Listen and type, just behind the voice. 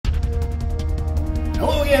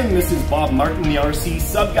again, this is Bob Martin, the RC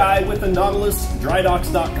Subguy with the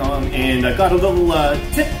NautilusDryDocks.com, and I've got a little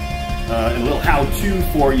tip, a little how-to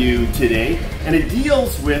for you today, and it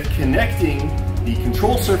deals with connecting the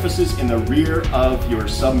control surfaces in the rear of your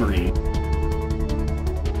submarine.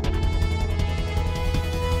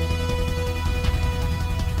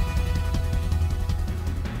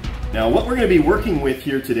 Now, what we're going to be working with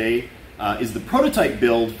here today is the prototype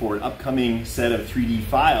build for an upcoming set of 3D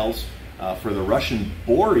files for the Russian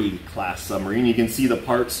Borei Class submarine. You can see the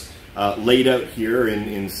parts laid out here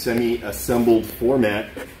in semi-assembled format.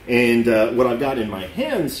 And what I've got in my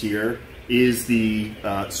hands here is the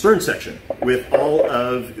stern section with all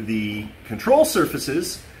of the control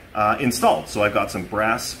surfaces installed. So I've got some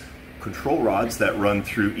brass control rods that run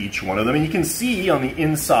through each one of them. And you can see on the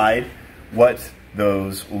inside what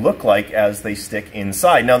those look like as they stick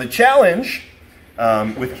inside. Now the challenge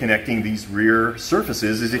with connecting these rear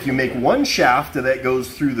surfaces is if you make one shaft that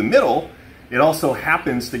goes through the middle, it also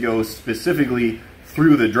happens to go specifically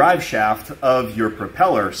through the drive shaft of your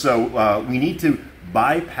propeller. So we need to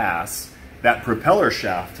bypass that propeller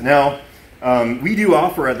shaft. Now we do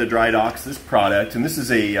offer at the dry docks this product, and this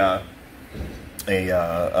is a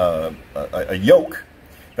yoke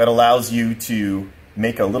that allows you to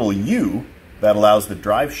make a little U that allows the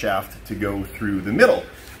drive shaft to go through the middle.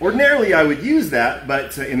 Ordinarily I would use that,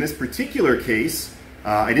 but in this particular case,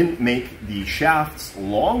 I didn't make the shafts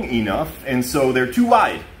long enough, and so they're too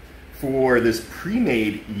wide for this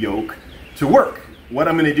pre-made yoke to work. What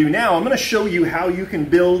I'm gonna do now, I'm gonna show you how you can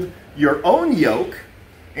build your own yoke,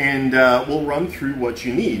 and we'll run through what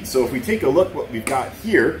you need. So if we take a look what we've got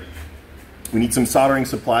here, we need some soldering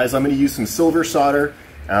supplies. I'm gonna use some silver solder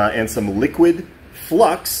and some liquid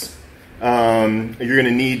flux. You're going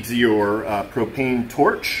to need your propane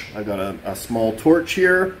torch. I've got a small torch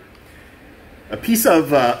here, a piece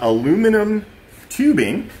of aluminum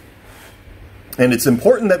tubing, and it's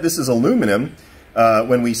important that this is aluminum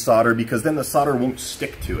when we solder, because then the solder won't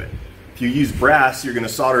stick to it. If you use brass, you're going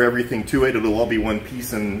to solder everything to it, it'll all be one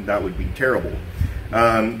piece, and that would be terrible.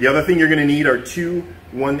 The other thing you're going to need are two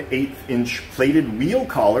 1/8 inch plated wheel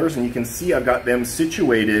collars, and you can see I've got them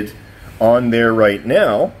situated on there right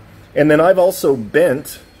now. And then I've also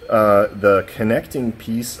bent the connecting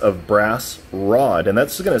piece of brass rod, and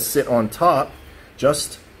that's going to sit on top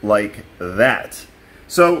just like that.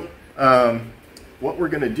 So what we're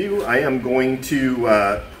going to do, I am going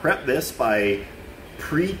to prep this by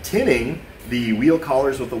pre-tinning the wheel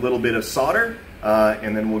collars with a little bit of solder,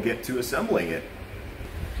 and then we'll get to assembling it.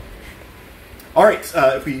 All right,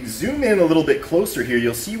 if we zoom in a little bit closer here,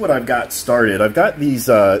 you'll see what I've got started. I've got these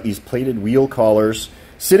plated wheel collars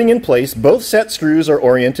sitting in place. Both set screws are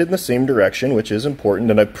oriented in the same direction, which is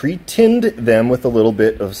important, and I've pre-tinned them with a little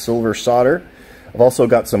bit of silver solder. I've also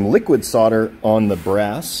got some liquid solder on the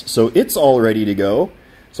brass, so it's all ready to go.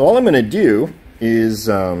 So all I'm going to do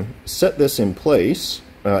is set this in place,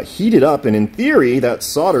 heat it up, and in theory that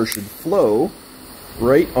solder should flow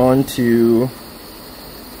right onto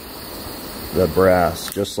the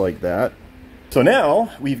brass, just like that. So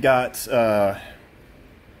now we've got our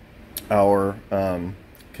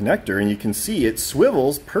connector, and you can see it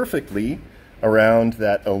swivels perfectly around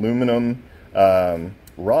that aluminum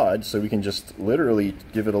rod, so we can just literally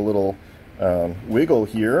give it a little wiggle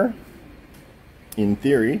here in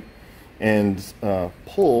theory and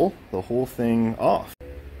pull the whole thing off.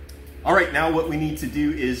 All right, now what we need to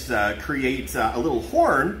do is create a little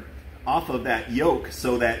horn off of that yoke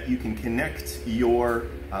so that you can connect your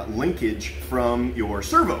linkage from your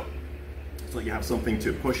servo, so that you have something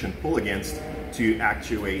to push and pull against to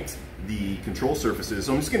actuate the control surfaces.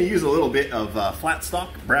 So I'm just going to use a little bit of flat stock,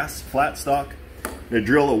 brass flat stock. I'm going to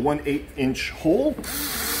drill a 1/8 inch hole.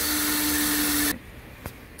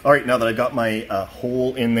 All right, now that I got my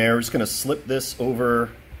hole in there, I'm just going to slip this over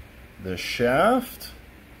the shaft,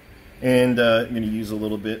 and I'm going to use a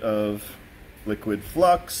little bit of liquid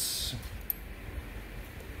flux.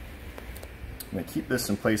 I'm going to keep this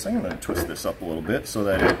in place. I'm going to twist this up a little bit so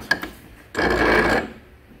that it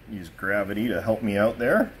use gravity to help me out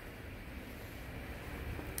there.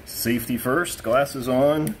 Safety first, glasses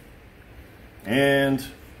on, and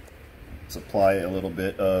let's apply a little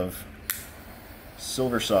bit of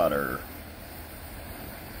silver solder.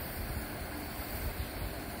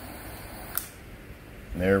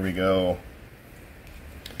 There we go.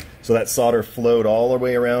 So that solder flowed all the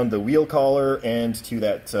way around the wheel collar and to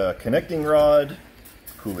that connecting rod.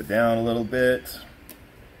 Cool it down a little bit.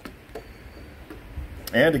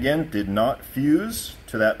 And again, did not fuse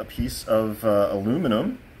to that piece of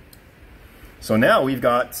aluminum. So now we've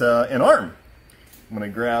got an arm. I'm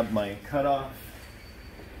going to grab my cutoff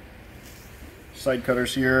side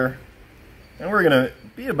cutters here, and we're going to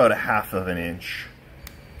be about 1/2 of an inch.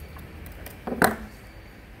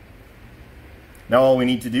 Now all we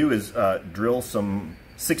need to do is drill some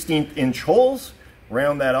 1/16 inch holes,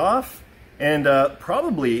 round that off, and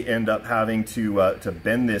probably end up having to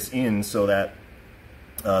bend this in so that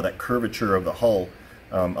that curvature of the hull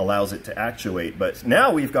allows it to actuate. But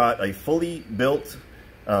now we've got a fully built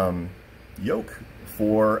yoke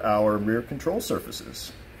for our rear control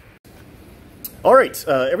surfaces. All right,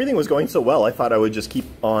 everything was going so well, I thought I would just keep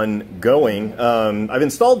on going. I've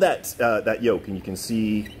installed that yoke, and you can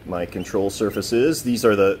see my control surfaces. These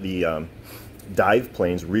are the dive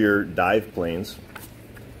planes, rear dive planes,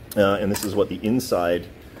 and this is what the inside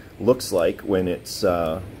looks like when it's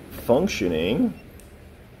functioning.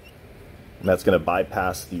 And that's going to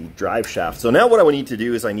bypass the drive shaft. So now what I would need to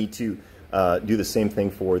do is I need to do the same thing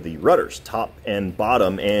for the rudders, top and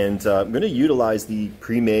bottom, and I'm going to utilize the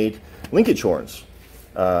pre-made linkage horns.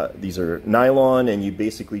 These are nylon, and you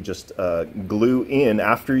basically just glue in,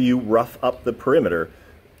 after you rough up the perimeter,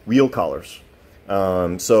 wheel collars.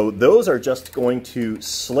 So those are just going to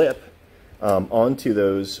slip onto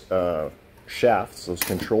those shafts, those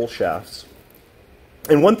control shafts.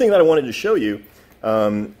 And one thing that I wanted to show you,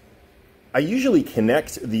 I usually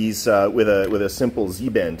connect these with a simple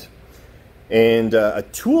Z-bend. And a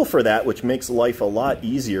tool for that, which makes life a lot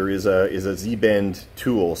easier, is a Z-bend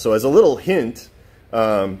tool. So as a little hint,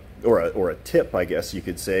 or a tip, I guess you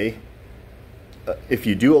could say, if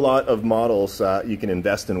you do a lot of models, you can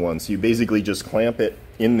invest in one. So you basically just clamp it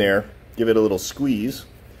in there, give it a little squeeze,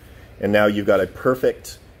 and now you've got a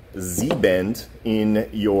perfect Z-bend in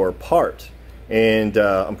your part. And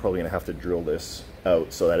I'm probably going to have to drill this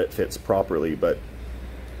out so that it fits properly, but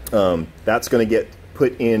that's going to get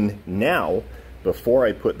put in now before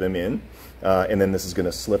I put them in, and then this is going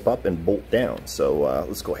to slip up and bolt down. So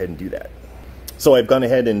let's go ahead and do that. So I've gone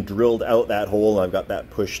ahead and drilled out that hole, and I've got that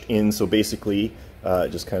pushed in. So basically it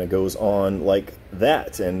just kind of goes on like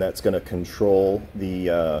that, and that's going to control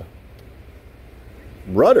the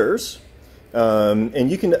rudders. And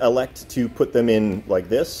you can elect to put them in like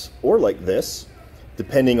this or like this,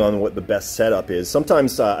 depending on what the best setup is.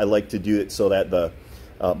 Sometimes I like to do it so that the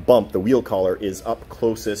bump, the wheel collar, is up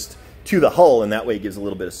closest to the hull, and that way it gives a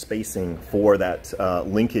little bit of spacing for that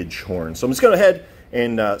linkage horn. So I'm just going to go ahead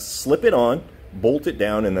and slip it on, bolt it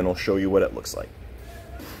down, and then I'll show you what it looks like.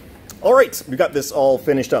 All right, we've got this all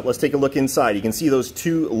finished up. Let's take a look inside. You can see those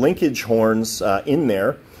two linkage horns in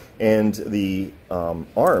there, and the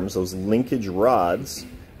arms, those linkage rods,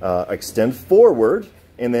 extend forward,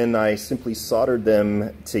 and then I simply soldered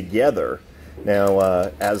them together.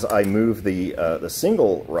 Now, as I move the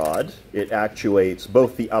single rod, it actuates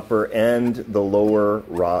both the upper and the lower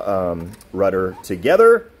rudder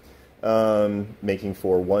together, making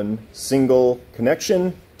for one single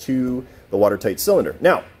connection to the watertight cylinder.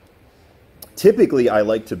 Now, typically I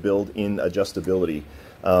like to build in adjustability.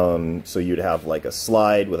 So you'd have like a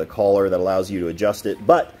slide with a collar that allows you to adjust it.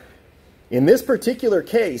 But in this particular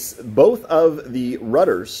case, both of the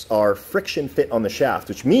rudders are friction fit on the shaft,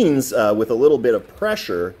 which means with a little bit of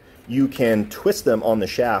pressure, you can twist them on the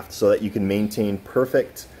shaft so that you can maintain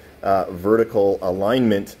perfect vertical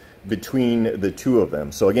alignment between the two of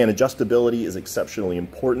them. So again, adjustability is exceptionally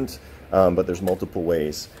important, but there's multiple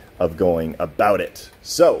ways of going about it.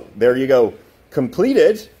 So there you go,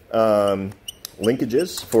 completed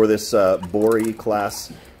linkages for this Borei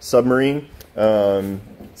Class submarine.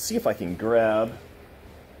 See if I can grab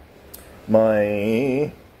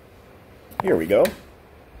my, here we go,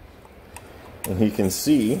 and you can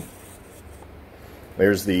see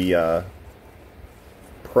there's the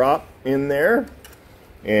prop in there,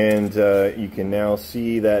 and you can now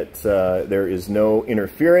see that there is no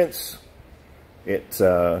interference. It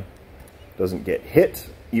doesn't get hit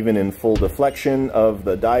even in full deflection of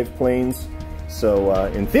the dive planes. So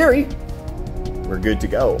in theory, we're good to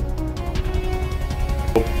go.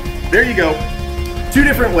 There you go. Two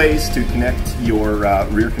different ways to connect your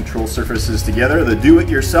rear control surfaces together. The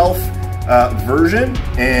do-it-yourself version,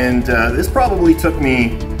 and this probably took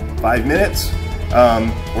me 5 minutes,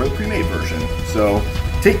 or the pre-made version. So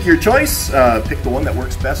take your choice, pick the one that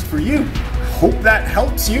works best for you. Hope that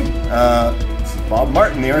helps you. This is Bob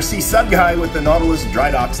Martin, the RC Sub Guy with the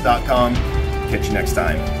NautilusDryDocks.com. Catch you next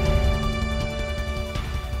time.